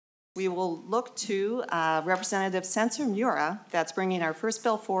we will look to Representative Sensor Mura, that's bringing our first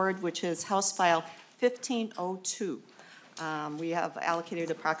bill forward, which is House File 1502. We have allocated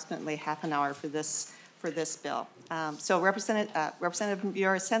approximately half an hour for this bill. So Representative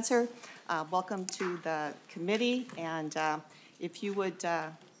Mura Sensor, welcome to the committee, and if you would,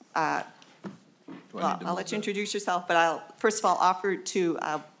 well, I'll let you introduce yourself, but I'll first of all offer to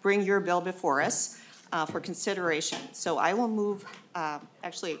bring your bill before us for consideration. So I will move,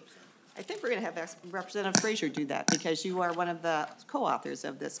 actually, I think we're going to have Representative Frazier do that because you are one of the co-authors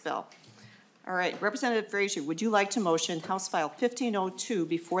of this bill. All right, Representative Frazier, would you like to motion House File 1502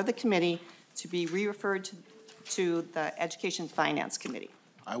 before the committee to be re-referred to the Education Finance Committee?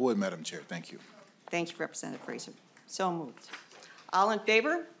 I would, Madam Chair. Thank you. Thank you, Representative Frazier. So moved. All in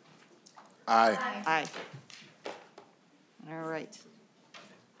favor? Aye. Aye. All right.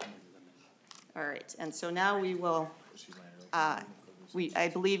 All right, and so now we will, I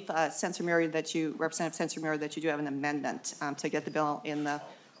believe, Sensor Mura, that you, Representative Sensor Mura, that you do have an amendment to get the bill in the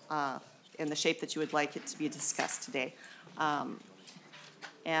shape that you would like it to be discussed today. I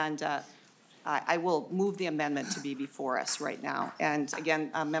will move the amendment to be before us right now. And again,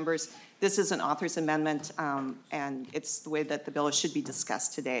 members, this is an author's amendment, and it's the way that the bill should be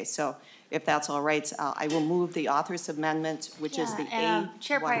discussed today. So if that's all right, I will move the author's amendment, which is the A1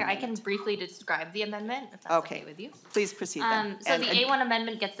 Chair Pryor, amendment. I can briefly describe the amendment, if that's okay with you. Please proceed then. So the A1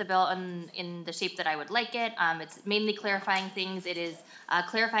 amendment gets the bill in the shape that I would like it. It's mainly clarifying things. It is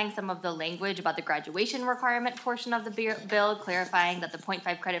clarifying some of the language about the graduation requirement portion of the bill, clarifying that the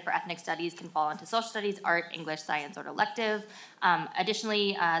 0.5 credit for ethnic studies can fall into social studies, art, English, science, or elective.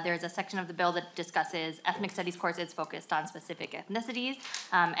 Additionally, there's a section of the bill that discusses ethnic studies courses focused on specific ethnicities,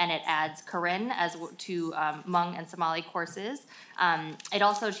 and it adds Karen as to Hmong and Somali courses. It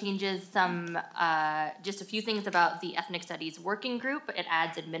also changes some, just a few things about the ethnic studies working group. It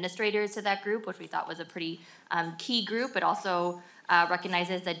adds administrators to that group, which we thought was a pretty key group. It also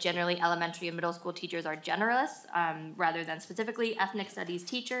recognizes that generally elementary and middle school teachers are generalists rather than specifically ethnic studies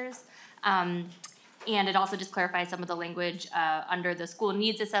teachers. And it also just clarifies some of the language under the school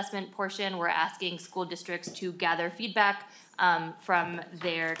needs assessment portion. We're asking school districts to gather feedback from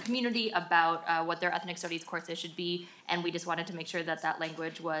their community about what their ethnic studies courses should be, and we just wanted to make sure that that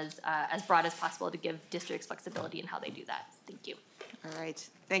language was as broad as possible to give districts flexibility in how they do that. Thank you. All right.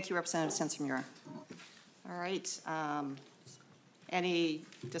 Thank you, Representative Sensor Mura. All right. Any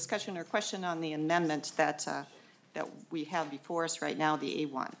discussion or question on the amendment that we have before us right now, the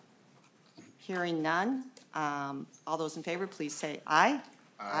A1? Hearing none. All those in favor, please say aye.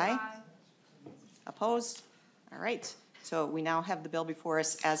 Aye. Opposed? All right. So we now have the bill before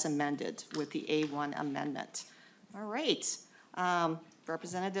us as amended with the A1 amendment. All right.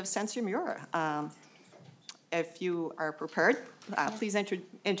 Representative Sensor Mura, if you are prepared, please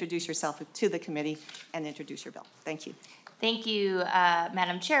introduce yourself to the committee and introduce your bill. Thank you. Thank you,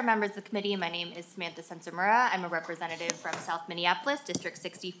 Madam Chair, members of the committee. My name is Samantha Sensor Mura. I'm a representative from South Minneapolis, District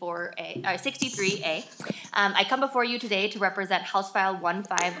 63A. I come before you today to represent House File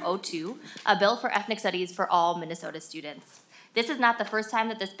 1502, a bill for ethnic studies for all Minnesota students. This is not the first time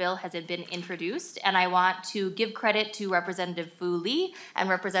that this bill has been introduced, and I want to give credit to Representative Fu Lee and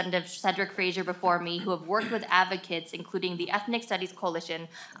Representative Cedric Frazier before me, who have worked with advocates, including the Ethnic Studies Coalition,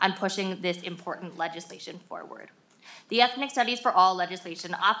 on pushing this important legislation forward. The Ethnic Studies for All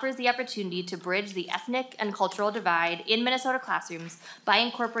legislation offers the opportunity to bridge the ethnic and cultural divide in Minnesota classrooms by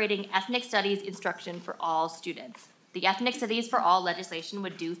incorporating ethnic studies instruction for all students. The Ethnic Studies for All legislation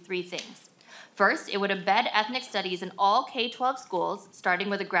would do three things. First, it would embed ethnic studies in all K-12 schools, starting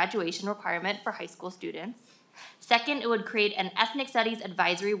with a graduation requirement for high school students. Second, it would create an ethnic studies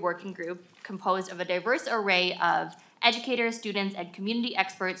advisory working group composed of a diverse array of educators, students, and community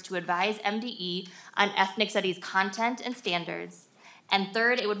experts to advise MDE on ethnic studies content and standards. And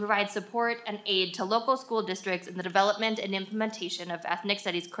third, it would provide support and aid to local school districts in the development and implementation of ethnic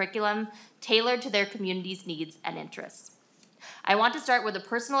studies curriculum tailored to their community's needs and interests. I want to start with a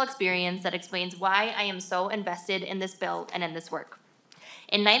personal experience that explains why I am so invested in this bill and in this work.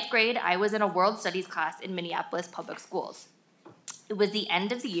 In 9th grade, I was in a world studies class in Minneapolis public schools. It was the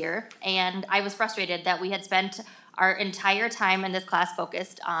end of the year, and I was frustrated that we had spent our entire time in this class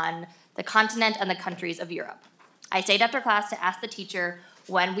focused on the continent and the countries of Europe. I stayed after class to ask the teacher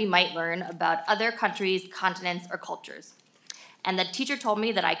when we might learn about other countries, continents, or cultures. And the teacher told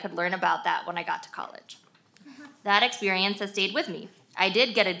me that I could learn about that when I got to college. That experience has stayed with me. I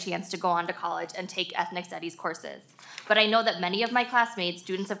did get a chance to go on to college and take ethnic studies courses, but I know that many of my classmates,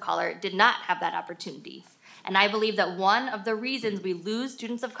 students of color, did not have that opportunity. And I believe that one of the reasons we lose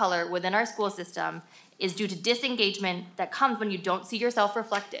students of color within our school system is due to disengagement that comes when you don't see yourself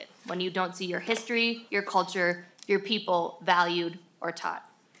reflected, when you don't see your history, your culture, your people valued or taught.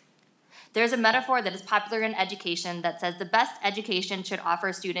 There's a metaphor that is popular in education that says the best education should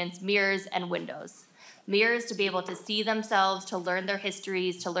offer students mirrors and windows. Mirrors to be able to see themselves, to learn their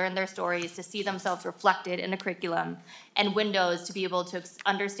histories, to learn their stories, to see themselves reflected in a curriculum, and windows to be able to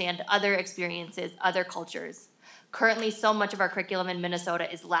understand other experiences, other cultures. Currently, so much of our curriculum in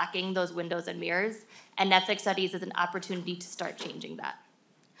Minnesota is lacking those windows and mirrors, and ethnic studies is an opportunity to start changing that.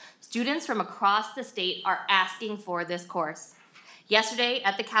 Students from across the state are asking for this course. Yesterday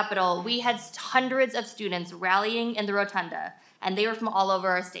at the Capitol, we had hundreds of students rallying in the rotunda, and they were from all over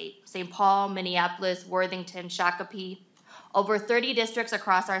our state: St. Paul, Minneapolis, Worthington, Shakopee. Over 30 districts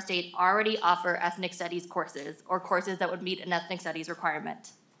across our state already offer ethnic studies courses, or courses that would meet an ethnic studies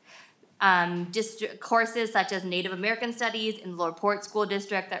requirement. Courses such as Native American Studies in the LaPorte School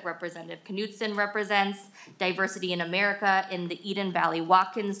District that Representative Knutson represents, Diversity in America in the Eden Valley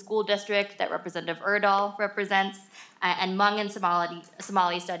Watkins School District that Representative Erdahl represents, and Hmong and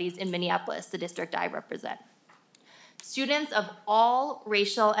Somali Studies in Minneapolis, the district I represent. Students of all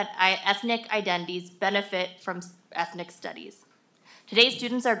racial and ethnic identities benefit from ethnic studies. Today's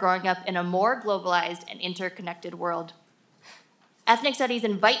students are growing up in a more globalized and interconnected world. Ethnic studies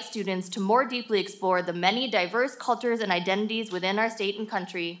invite students to more deeply explore the many diverse cultures and identities within our state and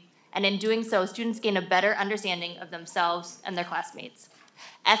country, and in doing so, students gain a better understanding of themselves and their classmates.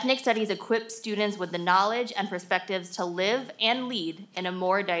 Ethnic studies equip students with the knowledge and perspectives to live and lead in a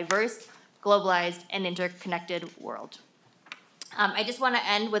more diverse, globalized, and interconnected world. I just want to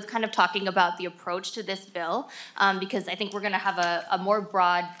end with kind of talking about the approach to this bill, because I think we're going to have a more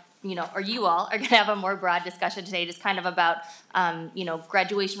broad, or you all are going to have a more broad discussion today, just kind of about,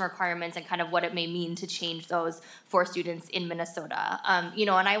 graduation requirements and kind of what it may mean to change those for students in Minnesota. And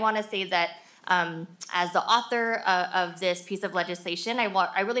I want to say that as the author of this piece of legislation,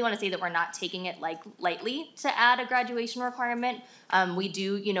 I really want to say that we're not taking it lightly to add a graduation requirement. We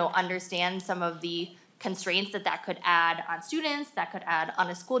do, understand some of the constraints that could add on students, that could add on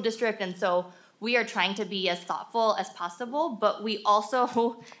a school district, and so we are trying to be as thoughtful as possible, but we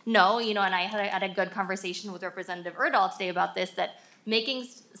also know, and I had a good conversation with Representative Erdahl today about this, that making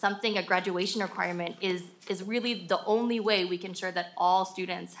something a graduation requirement is really the only way we can ensure that all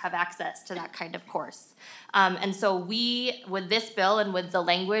students have access to that kind of course. And so we, with this bill and with the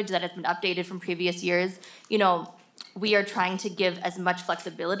language that has been updated from previous years, we are trying to give as much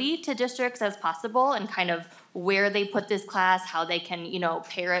flexibility to districts as possible and kind of where they put this class, how they can,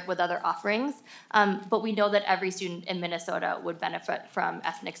 pair it with other offerings. But we know that every student in Minnesota would benefit from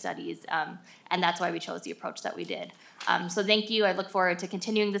ethnic studies, and that's why we chose the approach that we did. So thank you. I look forward to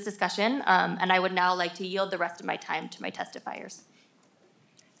continuing this discussion, and I would now like to yield the rest of my time to my testifiers.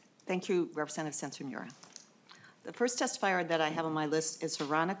 Thank you, Representative Sencer-Mura. The first testifier that I have on my list is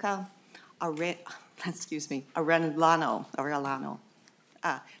Veronica Arellano.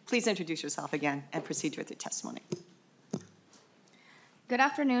 Please introduce yourself again and proceed with your testimony. Good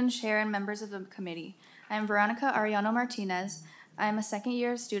afternoon, Chair and members of the committee. I am Veronica Arellano Martinez. I am a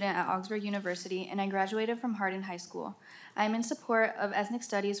second-year student at Augsburg University, and I graduated from Hardin High School. I am in support of Ethnic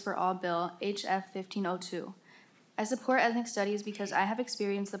Studies for All Bill, HF 1502. I support ethnic studies because I have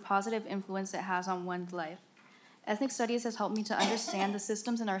experienced the positive influence it has on one's life. Ethnic studies has helped me to understand the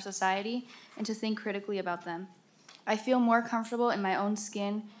systems in our society and to think critically about them. I feel more comfortable in my own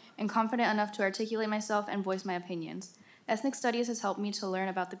skin and confident enough to articulate myself and voice my opinions. Ethnic studies has helped me to learn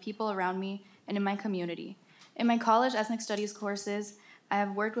about the people around me and in my community. In my college ethnic studies courses, I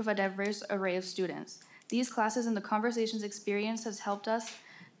have worked with a diverse array of students. These classes and the conversations experience has helped us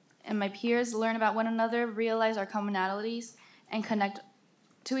and my peers learn about one another, realize our commonalities, and connect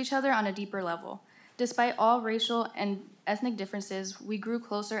to each other on a deeper level. Despite all racial and ethnic differences, we grew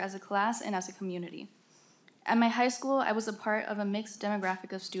closer as a class and as a community. At my high school, I was a part of a mixed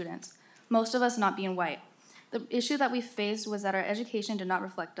demographic of students, most of us not being white. The issue that we faced was that our education did not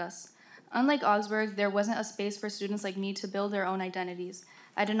reflect us. Unlike Augsburg, there wasn't a space for students like me to build their own identities.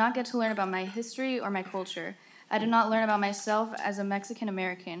 I did not get to learn about my history or my culture. I did not learn about myself as a Mexican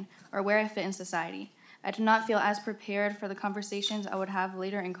American or where I fit in society. I did not feel as prepared for the conversations I would have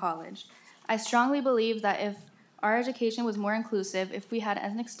later in college. I strongly believe that if our education was more inclusive, if we had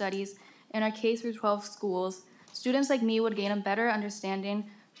ethnic studies in our K-12 schools, students like me would gain a better understanding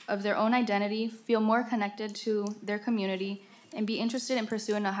of their own identity, feel more connected to their community, and be interested in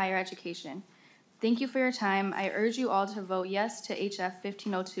pursuing a higher education. Thank you for your time. I urge you all to vote yes to HF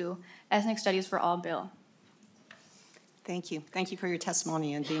 1502, Ethnic Studies for All Bill. Thank you. Thank you for your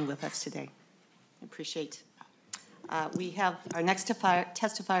testimony and being with us today. I appreciate it. We have our next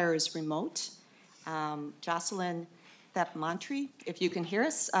testifier is remote. Jocelyn Thepmontry. If you can hear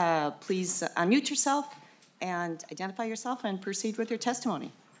us, please unmute yourself and identify yourself and proceed with your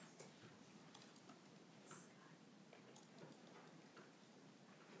testimony.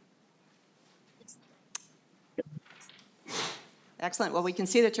 Excellent. Well, we can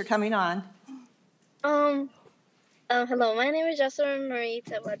see that you're coming on. Hello, my name is Jocelyn Marie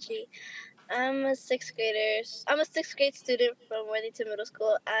Tabachi. I'm a sixth grade student from Worthington Middle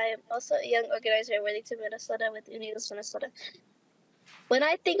School. I am also a young organizer at Worthington, Minnesota with Unidos, Minnesota. When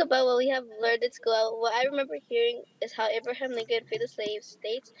I think about what we have learned at school, what I remember hearing is how Abraham Lincoln freed the slave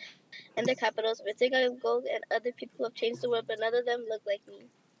states and their capitals, Vincent van Gogh and other people who have changed the world, but none of them look like me.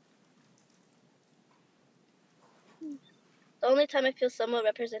 The only time I feel somewhat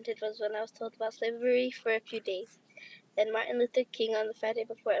represented was when I was told about slavery for a few days, and Martin Luther King on the Friday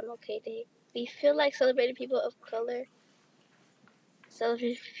before MLK Day. We feel like celebrating people of color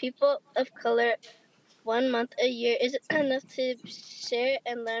 1 month a year isn't enough to share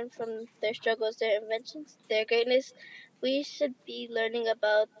and learn from their struggles, their inventions, their greatness. We should be learning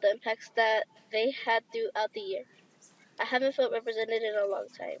about the impacts that they had throughout the year. I haven't felt represented in a long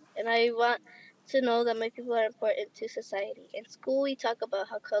time, and I want to know that my people are important to society. In school, we talk about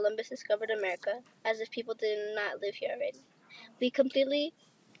how Columbus discovered America, as if people did not live here already. We completely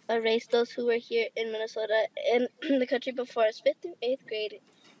erase those who were here in Minnesota and the country before us. 5th through 8th grade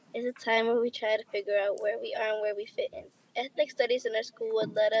is a time where we try to figure out where we are and where we fit in. Ethnic studies in our school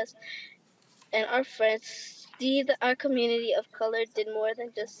would let us and our friends see that our community of color did more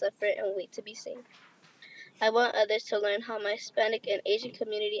than just suffer and wait to be saved. I want others to learn how my Hispanic and Asian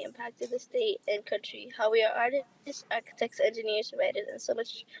community impacted the state and country, how we are artists, architects, engineers, writers, and so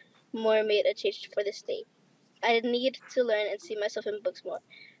much more made a change for the state. I need to learn and see myself in books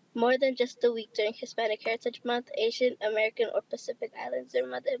more than just the week during Hispanic Heritage Month, Asian American or Pacific Islander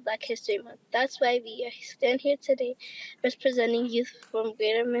Month, and Black History Month. That's why we stand here today representing youth from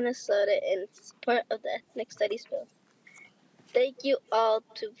Greater Minnesota in support of the Ethnic Studies Bill. Thank you all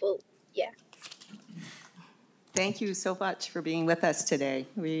to vote yeah. Thank you so much for being with us today.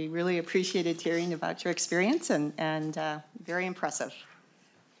 We really appreciated hearing about your experience and very impressive.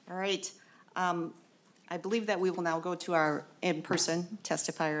 All right. I believe that we will now go to our in-person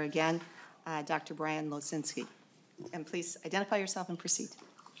testifier again, Dr. Brian Losinski. And please identify yourself and proceed.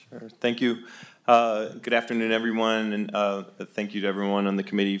 Sure. Thank you. Good afternoon, everyone, and thank you to everyone on the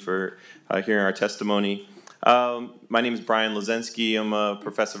committee for hearing our testimony. My name is Brian Losinski. I'm a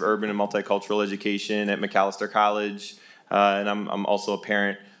professor of urban and multicultural education at McAllister College, and I'm also a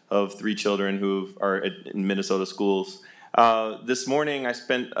parent of 3 children who are in Minnesota schools. This morning, I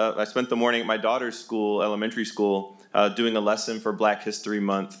spent the morning at my daughter's school, elementary school, doing a lesson for Black History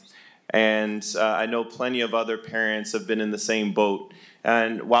Month. And I know plenty of other parents have been in the same boat.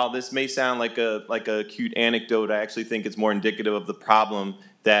 And while this may sound like a cute anecdote, I actually think it's more indicative of the problem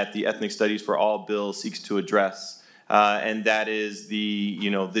that the Ethnic Studies for All bill seeks to address. And that is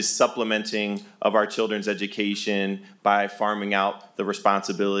this supplementing of our children's education by farming out the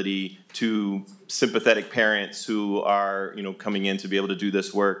responsibility to sympathetic parents who are coming in to be able to do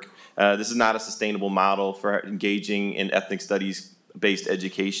this work. This is not a sustainable model for engaging in ethnic studies-based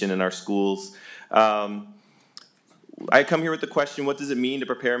education in our schools. I come here with the question, what does it mean to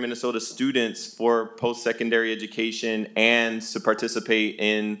prepare Minnesota students for post-secondary education and to participate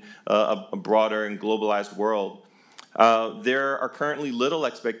in a broader and globalized world? There are currently little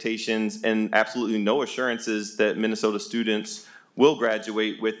expectations and absolutely no assurances that Minnesota students will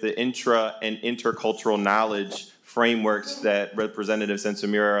graduate with the intra and intercultural knowledge frameworks that Representative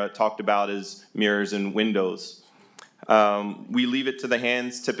Sensamura talked about as mirrors and windows. We leave it to the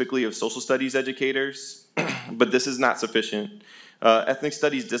hands typically of social studies educators, but this is not sufficient. Ethnic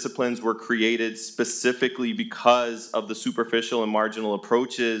studies disciplines were created specifically because of the superficial and marginal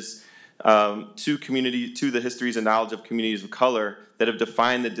approaches to the histories and knowledge of communities of color that have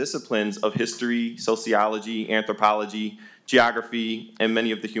defined the disciplines of history, sociology, anthropology, geography, and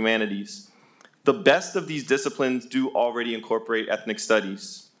many of the humanities. The best of these disciplines do already incorporate ethnic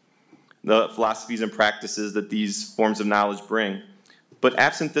studies, the philosophies and practices that these forms of knowledge bring. But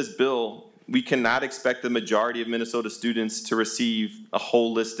absent this bill, we cannot expect the majority of Minnesota students to receive the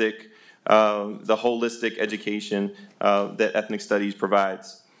holistic education that ethnic studies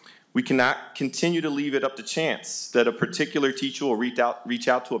provides. We cannot continue to leave it up to chance that a particular teacher will reach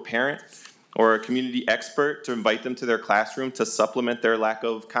out to a parent or a community expert to invite them to their classroom to supplement their lack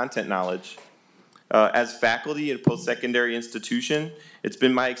of content knowledge. As faculty at a post-secondary institution, it's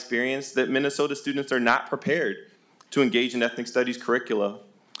been my experience that Minnesota students are not prepared to engage in ethnic studies curricula.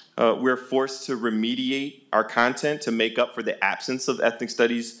 We're forced to remediate our content to make up for the absence of ethnic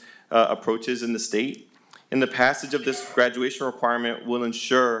studies approaches in the state. And the passage of this graduation requirement will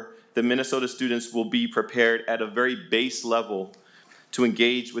ensure that Minnesota students will be prepared at a very base level to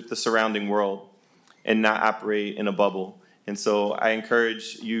engage with the surrounding world and not operate in a bubble. And so I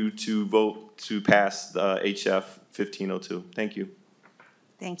encourage you to vote to pass the HF 1502. Thank you.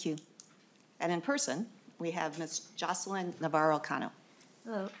 Thank you. And in person, we have Ms. Jocelyn Navarro-Cano.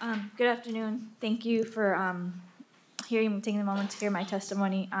 Hello. Good afternoon. Thank you for taking the moment to hear my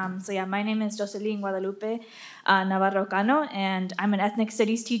testimony. My name is Jocelyn Guadalupe Navarro-Cano, and I'm an ethnic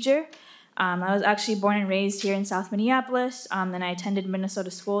studies teacher. I was actually born and raised here in South Minneapolis, and I attended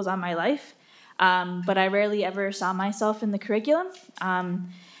Minnesota schools all my life, but I rarely ever saw myself in the curriculum.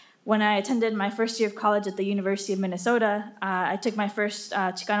 When I attended my first year of college at the University of Minnesota, I took my first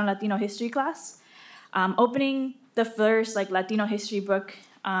Chicano Latino history class. Opening the first Latino history book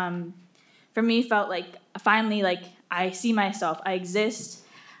for me felt like finally I see myself, I exist,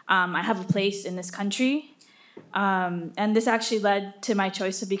 I have a place in this country. And this actually led to my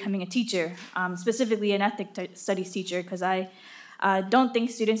choice of becoming a teacher, specifically an ethnic studies teacher, because I don't think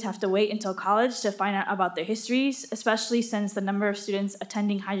students have to wait until college to find out about their histories, especially since the number of students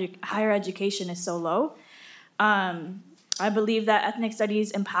attending higher education is so low. I believe that ethnic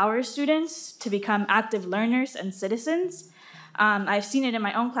studies empowers students to become active learners and citizens. I've seen it in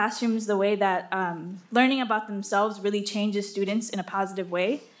my own classrooms, the way that learning about themselves really changes students in a positive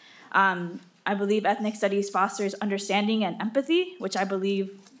way. I believe ethnic studies fosters understanding and empathy, which I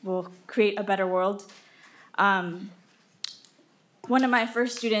believe will create a better world. One of my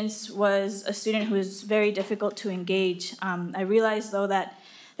first students was a student who was very difficult to engage. I realized, though, that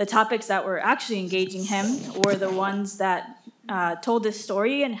the topics that were actually engaging him were the ones that told his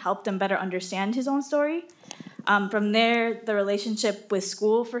story and helped him better understand his own story. From there, the relationship with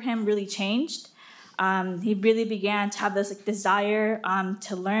school for him really changed. He really began to have this desire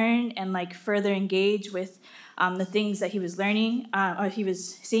to learn and further engage with the things that he was learning or he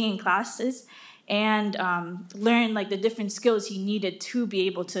was seeing in classes, and learn the different skills he needed to be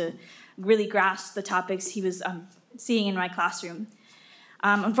able to really grasp the topics he was seeing in my classroom.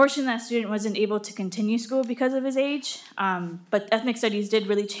 Unfortunately, that student wasn't able to continue school because of his age, but ethnic studies did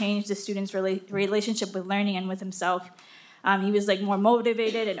really change the student's relationship with learning and with himself. He was more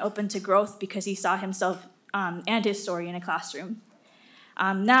motivated and open to growth because he saw himself and his story in a classroom.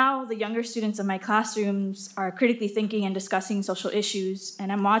 Now, the younger students in my classrooms are critically thinking and discussing social issues,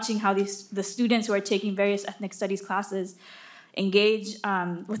 and I'm watching how the students who are taking various ethnic studies classes engage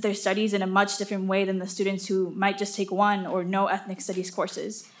with their studies in a much different way than the students who might just take one or no ethnic studies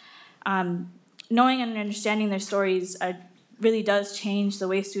courses. Knowing and understanding their stories really does change the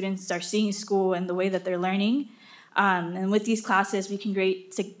way students are seeing school and the way that they're learning. And with these classes, we can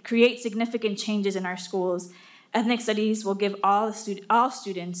create significant changes in our schools. Ethnic studies will give all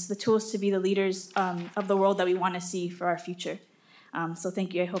students the tools to be the leaders of the world that we want to see for our future. So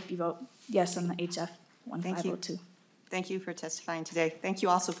thank you. I hope you vote yes on the HF 1502. Thank you for testifying today. Thank you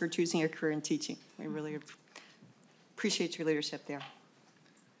also for choosing your career in teaching. We really appreciate your leadership there.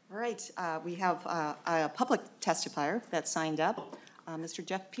 All right, we have a public testifier that signed up, Mr.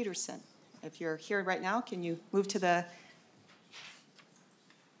 Jeff Peterson. If you're here right now, can you move to the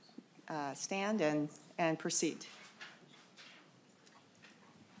stand and proceed?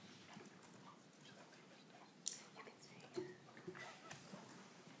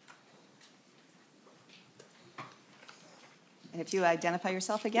 And if you identify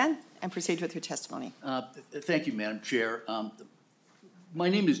yourself again and proceed with your testimony. Thank you, Madam Chair. My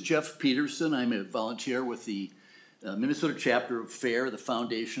name is Jeff Peterson. I'm a volunteer with the Minnesota chapter of FAIR, the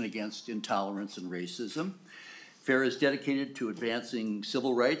Foundation Against Intolerance and Racism. FAIR is dedicated to advancing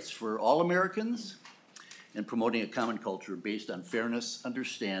civil rights for all Americans and promoting a common culture based on fairness,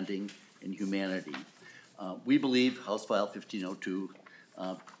 understanding, and humanity. We believe House File 1502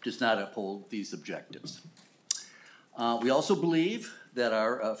 does not uphold these objectives. We also believe that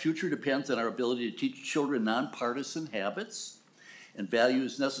our future depends on our ability to teach children nonpartisan habits and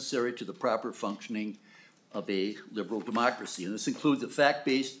values necessary to the proper functioning of a liberal democracy. And this includes a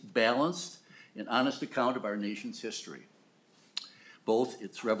fact-based, balanced, and honest account of our nation's history, both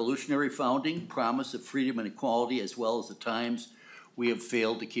its revolutionary founding, promise of freedom and equality, as well as the times we have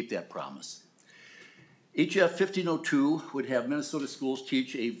failed to keep that promise. HF 1502 would have Minnesota schools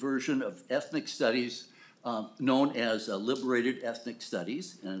teach a version of ethnic studies known as liberated ethnic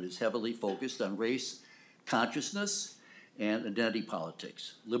studies, and it is heavily focused on race consciousness and identity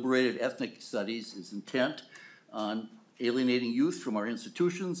politics. Liberated ethnic studies is intent on alienating youth from our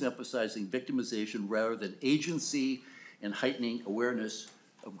institutions, emphasizing victimization rather than agency and heightening awareness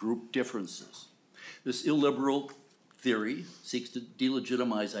of group differences. This illiberal theory seeks to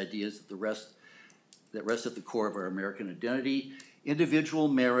delegitimize ideas that rest at the core of our American identity: individual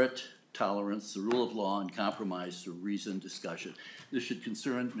merit, tolerance, the rule of law, and compromise through reasoned discussion. This should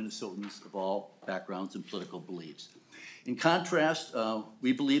concern Minnesotans of all backgrounds and political beliefs. In contrast,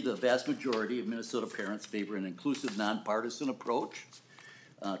 we believe the vast majority of Minnesota parents favor an inclusive, nonpartisan approach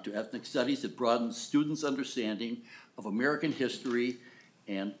to ethnic studies that broadens students' understanding of American history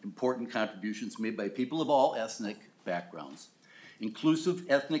and important contributions made by people of all ethnic backgrounds. Inclusive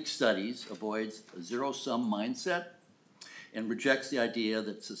ethnic studies avoids a zero-sum mindset and rejects the idea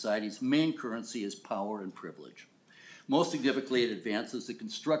that society's main currency is power and privilege. Most significantly, it advances the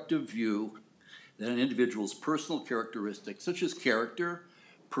constructive view that an individual's personal characteristics, such as character,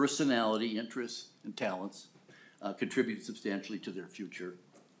 personality, interests, and talents, contribute substantially to their future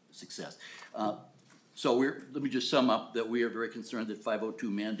success. Let me just sum up that we are very concerned that 502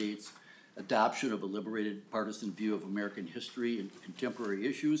 mandates adoption of a liberated partisan view of American history and contemporary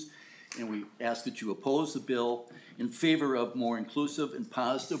issues, and we ask that you oppose the bill in favor of more inclusive and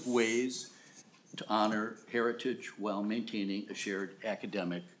positive ways to honor heritage while maintaining a shared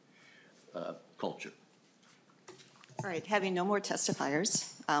academic culture. All right, having no more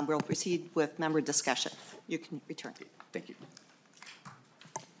testifiers, we'll proceed with member discussion. You can return. Thank you.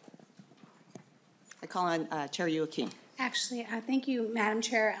 I call on Chair Joachim. Actually, thank you, Madam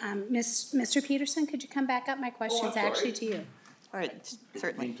Chair. Mr. Peterson, could you come back up? My question's actually to you. All right,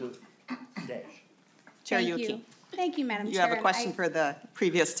 certainly. Chair Thank Joachim. you. Thank you, Madam You Chair. have a question for the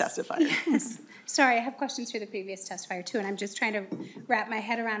previous testifier. Yes. Sorry, I have questions for the previous testifier too, and I'm just trying to wrap my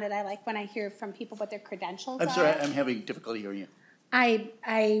head around it. I like when I hear from people what their credentials are. I'm sorry, I'm having difficulty hearing you.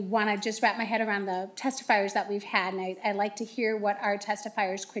 I want to just wrap my head around the testifiers that we've had, and I'd like to hear what our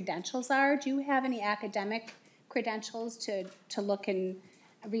testifiers' credentials are. Do you have any academic credentials to look and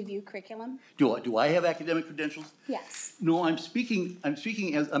review curriculum? Do I have academic credentials? Yes. No, I'm speaking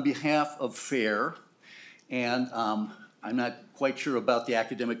on behalf of FAIR, and I'm not quite sure about the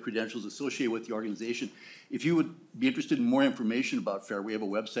academic credentials associated with the organization. If you would be interested in more information about FAIR, we have a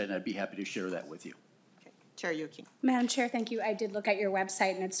website, and I'd be happy to share that with you. Okay. Chair Joachim. Madam Chair, thank you. I did look at your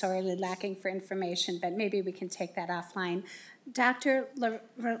website, and it's sorely lacking for information, but maybe we can take that offline. Dr.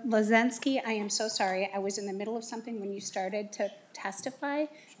 Lazensky, I am so sorry. I was in the middle of something when you started to testify.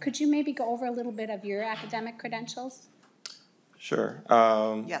 Could you maybe go over a little bit of your academic credentials? Sure.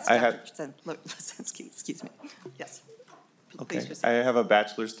 Yes, I Dr. Lazensky, excuse me. Yes. Okay. Please proceed. I have a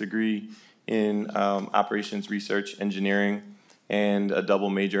bachelor's degree in operations research engineering and a double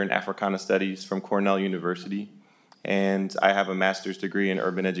major in Africana studies from Cornell University. And I have a master's degree in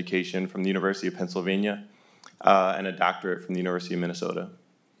urban education from the University of Pennsylvania and a doctorate from the University of Minnesota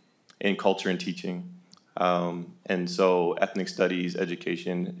in culture and teaching. And so ethnic studies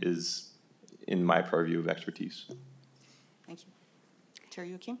education is in my purview of expertise. Thank you. Chair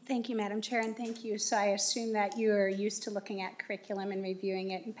Joachim. Thank you, Madam Chair, and thank you. So I assume that you are used to looking at curriculum and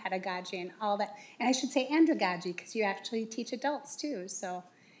reviewing it and pedagogy and all that. And I should say andragogy, because you actually teach adults too. So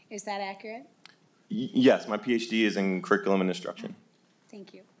is that accurate? Yes, my PhD is in curriculum and instruction.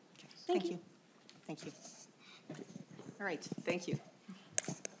 Thank you. Thank you. Thank you. All right, thank you.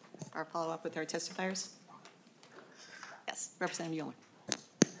 Our follow-up with our testifiers? Yes, Representative Mueller.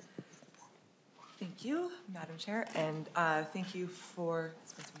 Thank you, Madam Chair, and thank you for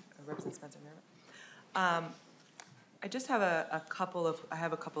Representative Spencer. I just have a couple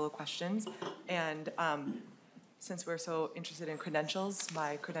of questions, and since we're so interested in credentials,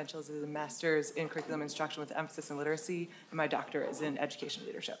 my credentials is a master's in curriculum instruction with emphasis in literacy, and my doctorate is in education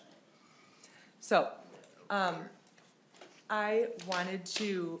leadership. So, I wanted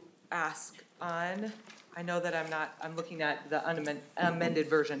to ask on, I know that I'm looking at the amended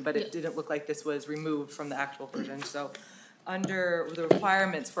version, but it didn't look like this was removed from the actual version. So under the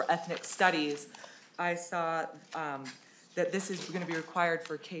requirements for ethnic studies, I saw that this is going to be required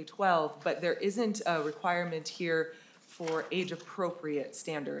for K-12, but there isn't a requirement here for age-appropriate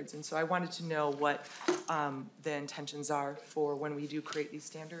standards. And so I wanted to know what the intentions are for when we do create these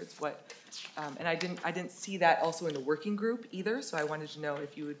standards. And I didn't see that also in the working group either, so I wanted to know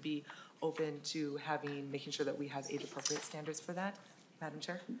if you would be open to making sure that we have age-appropriate standards for that, Madam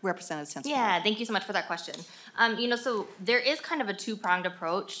Chair? Representative Spencer. Yeah, thank you so much for that question. So there is kind of a two-pronged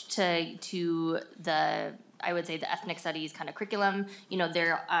approach to the, I would say, the ethnic studies kind of curriculum.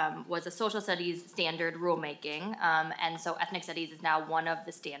 There was a social studies standard rulemaking, and so ethnic studies is now one of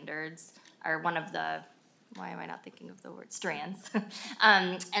the standards, or one of the, why am I not thinking of the word, strands?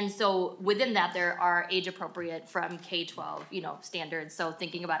 And so within that, there are age-appropriate from K-12, standards. So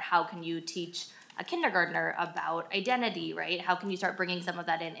thinking about how can you teach a kindergartner about identity, right? How can you start bringing some of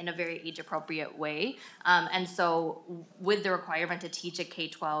that in a very age-appropriate way? And so with the requirement to teach at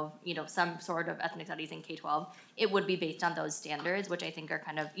K-12, you know, some sort of ethnic studies in K-12, it would be based on those standards, which I think are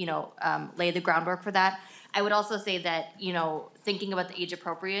kind of, you know, lay the groundwork for that. I would also say that, you know, thinking about the age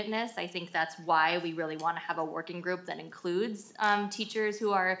appropriateness, I think that's why we really want to have a working group that includes teachers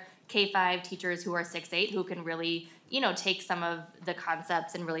who are K-5, teachers who are 6-8, who can really, you know, take some of the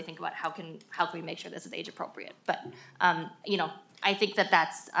concepts and really think about how can we make sure this is age appropriate. But, you know, I think that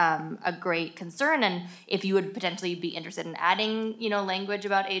that's a great concern, and if you would potentially be interested in adding, you know, language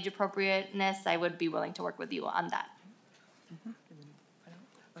about age appropriateness, I would be willing to work with you on that.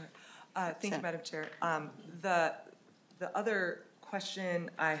 Thank you, Madam Chair. The other question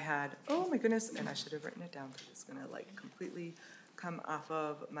I had, oh my goodness, and I should have written it down because it's gonna like completely come off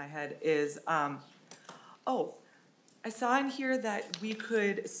of my head, is, oh, I saw in here that we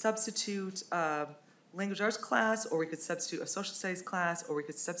could substitute language arts class, or we could substitute a social studies class, or we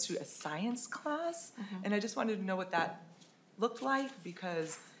could substitute a science class. And I just wanted to know what that looked like,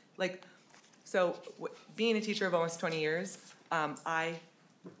 because like, so being a teacher of almost 20 years, I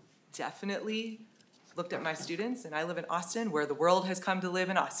definitely looked at my students, and I live in Austin, where the world has come to live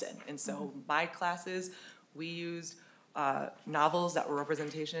in Austin. And so my classes, we used novels that were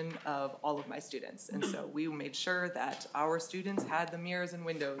representation of all of my students. And so we made sure that our students had the mirrors and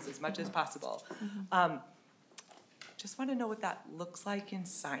windows as much as possible. Just want to know what that looks like in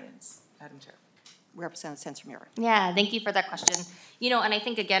science, Madam Chair. Representative Sensenbrenner. Yeah, thank you for that question. You know, and I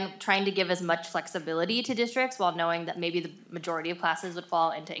think, again, trying to give as much flexibility to districts while knowing that maybe the majority of classes would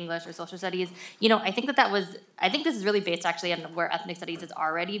fall into English or social studies, you know, I think I think this is really based actually on where ethnic studies is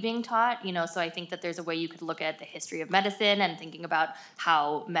already being taught, you know, so I think that there's a way you could look at the history of medicine and thinking about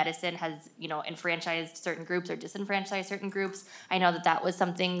how medicine has, you know, enfranchised certain groups or disenfranchised certain groups. I know that that was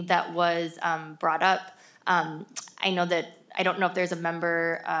something that was brought up. I know that I don't know if there's a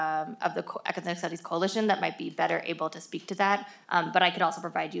member of the Ethnic Studies Coalition that might be better able to speak to that, but I could also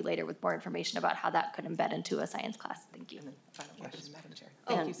provide you later with more information about how that could embed into a science class. Thank you. And then final question, Madam Chair.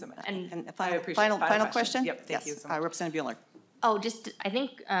 Thank you so much. And I final, appreciate final, it. final question? Yep, thank you so much. Representative Bueller. Oh, just, I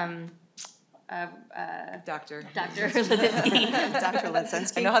think, Doctor. Dr. Lazinski. Dr.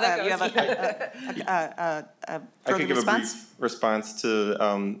 Linsensky. I know how that You goes. have a I further could give response? a brief response to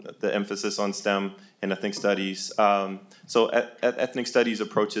the emphasis on STEM and ethnic studies. So ethnic studies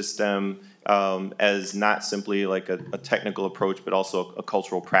approaches STEM as not simply like a technical approach, but also a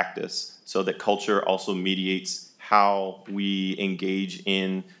cultural practice, so that culture also mediates how we engage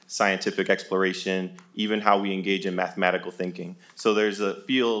in scientific exploration, even how we engage in mathematical thinking. So there's a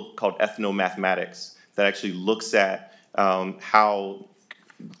field called ethnomathematics that actually looks at how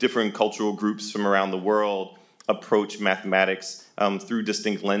different cultural groups from around the world approach mathematics through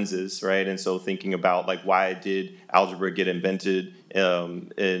distinct lenses, right? And so thinking about like, why did algebra get invented in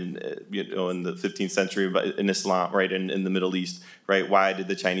the 15th century in Islam, right? In the Middle East, right? Why did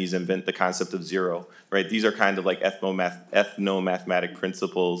the Chinese invent the concept of zero, right? These are kind of like ethnomathematic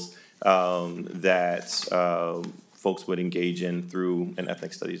principles that folks would engage in through an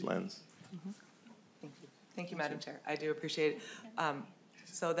ethnic studies lens. Thank you. Thank you, Madam Chair. I do appreciate it.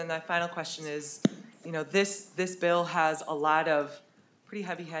 So then the final question is, you know, this bill has a lot of pretty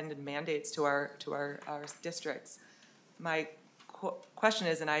heavy-handed mandates to our districts. My question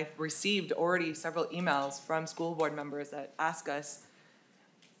is, and I've received already several emails from school board members that ask us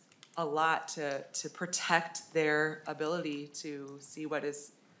a lot to protect their ability to see what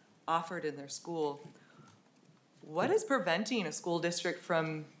is offered in their school. What is preventing a school district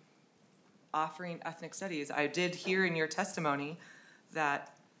from offering ethnic studies? I did hear in your testimony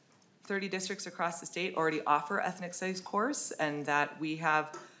that 30 districts across the state already offer ethnic studies course, and that we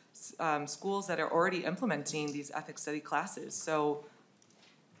have schools that are already implementing these ethnic study classes. So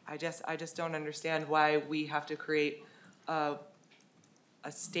I just don't understand why we have to create a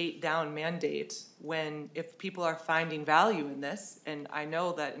state down mandate when, if people are finding value in this, and I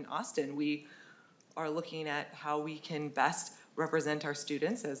know that in Austin we are looking at how we can best represent our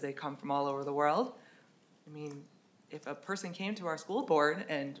students as they come from all over the world. I mean, if a person came to our school board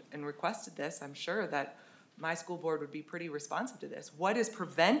and requested this, I'm sure that my school board would be pretty responsive to this. What is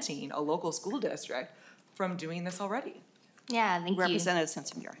preventing a local school district from doing this already? Yeah, thank you. Representative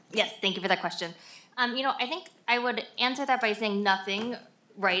Sensenbrenner. Yes, thank you for that question. You know, I think I would answer that by saying nothing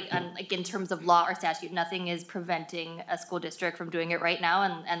right, and like in terms of law or statute, nothing is preventing a school district from doing it right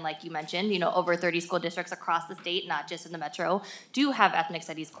now. And like you mentioned, you know, over 30 school districts across the state, not just in the metro, do have ethnic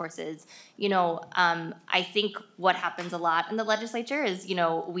studies courses. You know, I think what happens a lot in the legislature is, you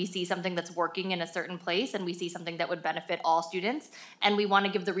know, we see something that's working in a certain place and we see something that would benefit all students, and we want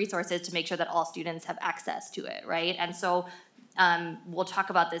to give the resources to make sure that all students have access to it, right? And so we'll talk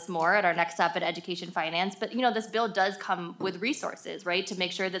about this more at our next stop at Education Finance, but you know, this bill does come with resources, right, to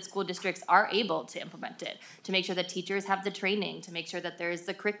make sure that school districts are able to implement it, to make sure that teachers have the training, to make sure that there's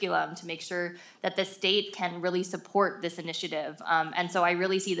the curriculum, to make sure that the state can really support this initiative. And so I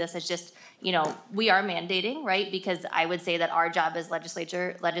really see this as just, you know, we are mandating, right, because I would say that our job as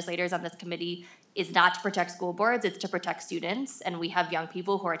legislators on this committee is not to protect school boards, it's to protect students, and we have young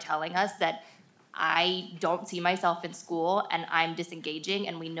people who are telling us that I don't see myself in school and I'm disengaging,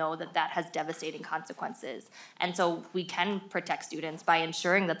 and we know that that has devastating consequences. And so we can protect students by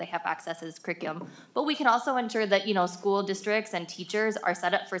ensuring that they have access to this curriculum, but we can also ensure that, you know, school districts and teachers are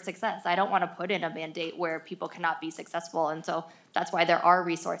set up for success. I don't want to put in a mandate where people cannot be successful, and so that's why there are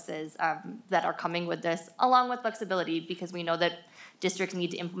resources that are coming with this, along with flexibility, because we know that districts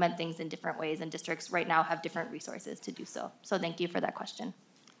need to implement things in different ways, and districts right now have different resources to do so. So thank you for that question.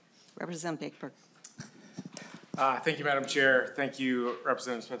 Representative Bakeberg. Thank you, Madam Chair. Thank you,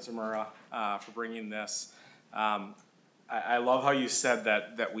 Representative Spencer-Murrah, for bringing this. I love how you said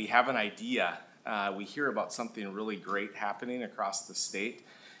that we have an idea. We hear about something really great happening across the state,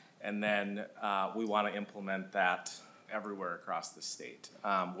 and then we want to implement that everywhere across the state.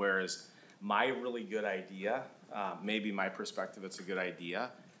 Whereas my really good idea, maybe my perspective, it's a good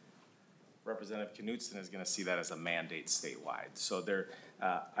idea, Representative Knudsen is going to see that as a mandate statewide. So there,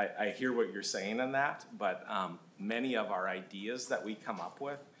 I hear what you're saying in that, but many of our ideas that we come up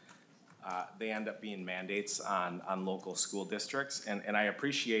with, they end up being mandates on local school districts. And I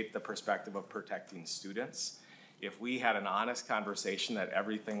appreciate the perspective of protecting students. If we had an honest conversation that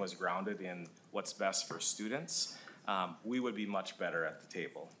everything was grounded in what's best for students, we would be much better at the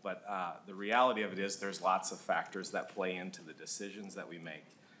table. But the reality of it is there's lots of factors that play into the decisions that we make.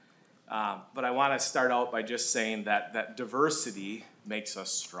 But I want to start out by just saying that diversity makes us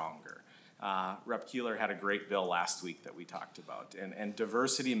stronger. Rep. Keeler had a great bill last week that we talked about, and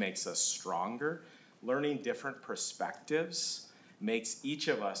diversity makes us stronger. Learning different perspectives makes each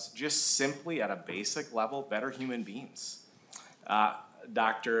of us, just simply at a basic level, better human beings.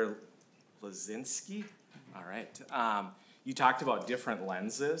 Dr. Lazinski, all right, you talked about different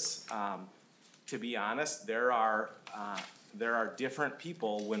lenses. To be honest, there are different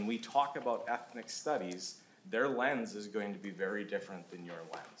people. When we talk about ethnic studies, their lens is going to be very different than your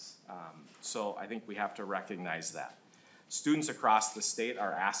lens. So I think we have to recognize that. Students across the state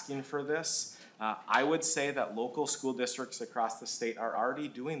are asking for this. I would say that local school districts across the state are already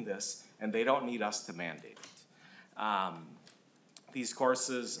doing this, and they don't need us to mandate it. These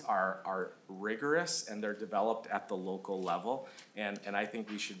courses are rigorous, and they're developed at the local level, and I think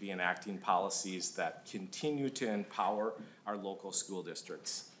we should be enacting policies that continue to empower our local school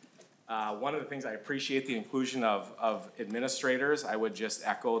districts. One of the things I appreciate the inclusion of administrators. I would just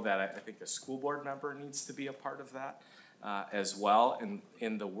echo that I think a school board member needs to be a part of that as well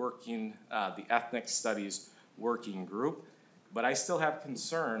in the ethnic studies working group. But I still have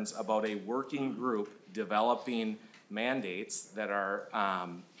concerns about a working group developing mandates that are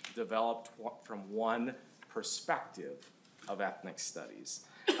developed from one perspective of ethnic studies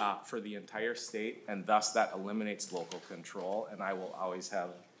for the entire state, and thus that eliminates local control, and I will always have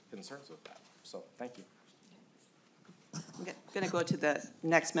concerns with that. So thank you. I'm going to go to the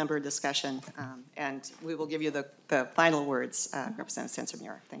next member discussion, and we will give you the final words, Representative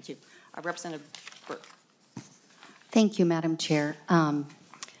Spencer-Murrah. Thank you. Representative Burke. Thank you, Madam Chair.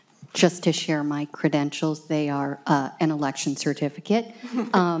 Just to share my credentials, they are an election certificate,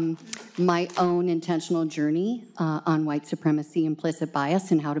 my own intentional journey on white supremacy, implicit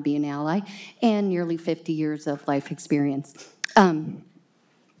bias, and how to be an ally, and nearly 50 years of life experience.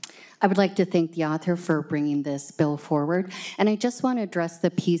 I would like to thank the author for bringing this bill forward, and I just want to address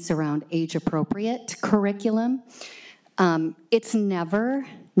the piece around age-appropriate curriculum. It's never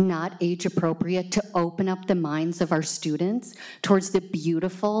not age-appropriate to open up the minds of our students towards the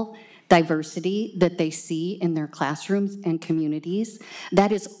beautiful diversity that they see in their classrooms and communities.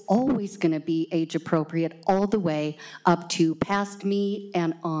 That is always going to be age-appropriate all the way up to past me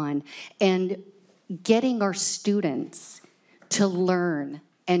and on. And getting our students to learn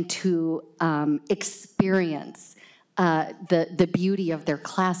and to experience the beauty of their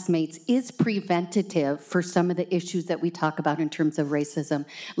classmates is preventative for some of the issues that we talk about in terms of racism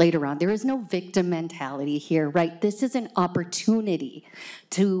later on. There is no victim mentality here, right? This is an opportunity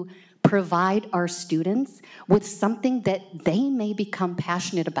to provide our students with something that they may become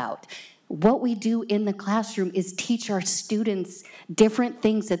passionate about. What we do in the classroom is teach our students different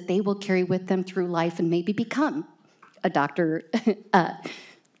things that they will carry with them through life and maybe become a Dr.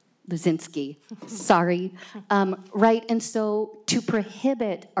 Luzinski, sorry, right? And so to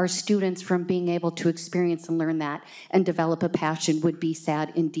prohibit our students from being able to experience and learn that and develop a passion would be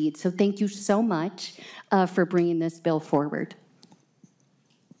sad indeed. So thank you so much for bringing this bill forward.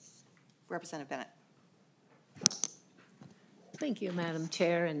 Representative Bennett. Thank you, Madam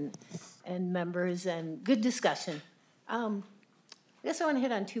Chair and members, and good discussion. I guess I want to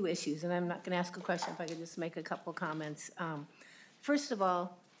hit on two issues, and I'm not going to ask a question if I could just make a couple comments. First of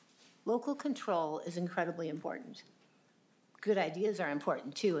all, local control is incredibly important. Good ideas are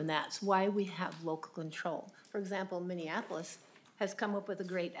important too, and that's why we have local control. For example, Minneapolis has come up with a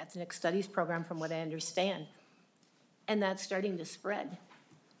great ethnic studies program from what I understand, and that's starting to spread.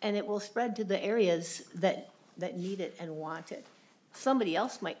 And it will spread to the areas that need it and want it. Somebody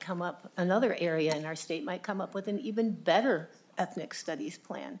else might come up, another area in our state might come up with an even better ethnic studies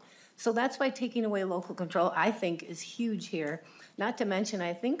plan. So that's why taking away local control, I think, is huge here. Not to mention,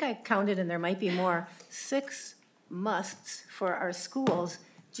 I think I counted, and there might be more, 6 musts for our schools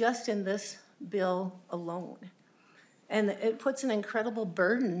just in this bill alone. And it puts an incredible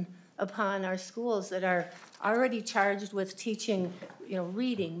burden upon our schools that are already charged with teaching,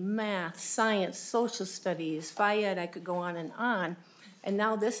 reading, math, science, social studies, Phi-Ed, I could go on. And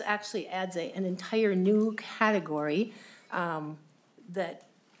now this actually adds an entire new category that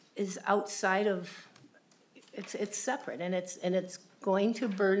is outside of, it's separate, and it's going to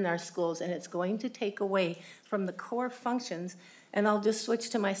burden our schools, and it's going to take away from the core functions. And I'll just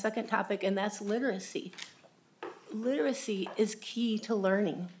switch to my second topic, and that's literacy. Literacy is key to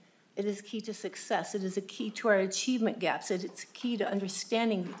learning. It is key to success. It is a key to our achievement gaps. It's key to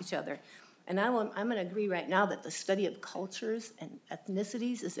understanding each other. And I'm going to agree right now that the study of cultures and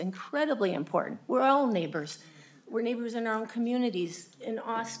ethnicities is incredibly important. We're all neighbors. We're neighbors in our own communities, in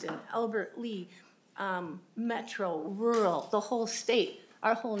Austin, Albert Lee, metro, rural, the whole state,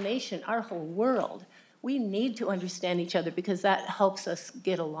 our whole nation, our whole world. We need to understand each other because that helps us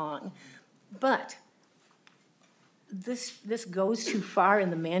get along. But this goes too far in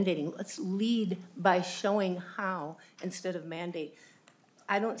the mandating. Let's lead by showing how instead of mandate.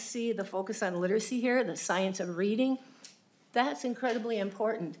 I don't see the focus on literacy here, the science of reading. That's incredibly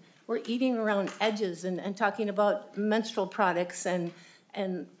important. We're eating around edges and talking about menstrual products and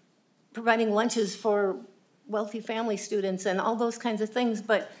providing lunches for wealthy family students and all those kinds of things.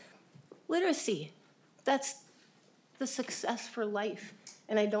 But literacy, that's the success for life.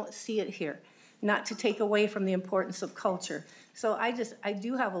 And I don't see it here. Not to take away from the importance of culture. So I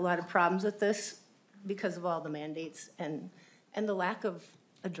do have a lot of problems with this because of all the mandates and the lack of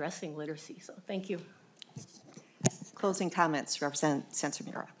addressing literacy. So thank you. Closing comments, Representative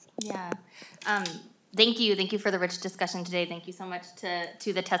Sencer-Mura. Yeah. Thank you for the rich discussion today. Thank you so much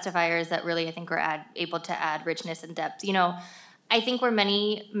to the testifiers that really, I think, were able to add richness and depth. I think where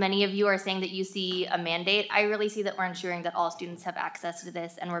many of you are saying that you see a mandate, I really see that we're ensuring that all students have access to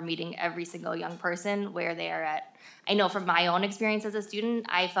this, and we're meeting every single young person where they are at. I know from my own experience as a student,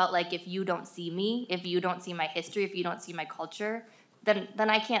 I felt like if you don't see me, if you don't see my history, if you don't see my culture, then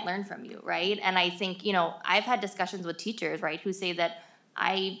I can't learn from you, right? And I think, I've had discussions with teachers, right, who say that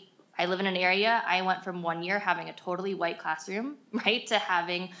I live in an area, I went from 1 year having a totally white classroom, right, to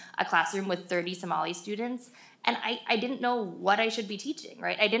having a classroom with 30 Somali students. And I didn't know what I should be teaching,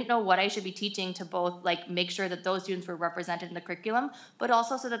 right? I didn't know what I should be teaching to both make sure that those students were represented in the curriculum, but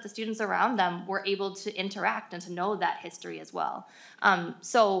also so that the students around them were able to interact and to know that history as well.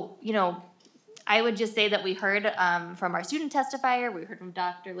 I would just say that we heard from our student testifier, we heard from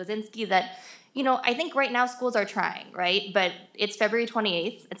Dr. Luzinski that, I think right now schools are trying, right? But it's February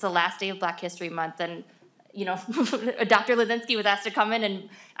 28th, it's the last day of Black History Month, and Dr. Luzinski was asked to come in, and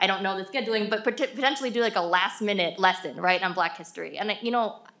I don't know the scheduling, but potentially do a last minute lesson, right, on Black history. And,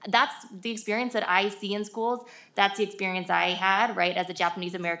 that's the experience that I see in schools. That's the experience I had, right, as a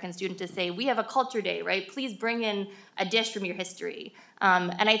Japanese American student, to say, we have a culture day, right? Please bring in a dish from your history.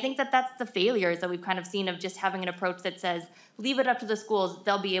 And I think that that's the failures that we've kind of seen of just having an approach that says, leave it up to the schools,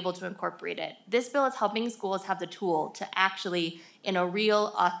 they'll be able to incorporate it. This bill is helping schools have the tool to actually, in a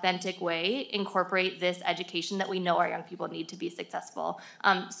real, authentic way, incorporate this education that we know our young people need to be successful.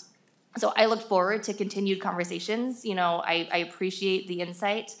 So I look forward to continued conversations. You know, I appreciate the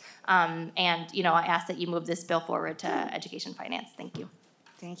insight. And, you know, I ask that you move this bill forward to Education Finance. Thank you.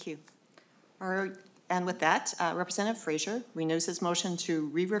 Thank you. All right, and with that, Representative Frazier renews his motion to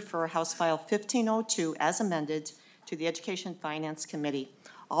re-refer House File 1502 as amended to the Education Finance Committee.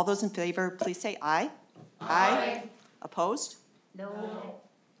 All those in favor, please say aye. Aye. Opposed? No.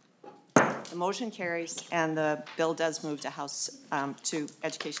 The motion carries, and the bill does move to House, to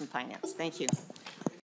Education Finance. Thank you.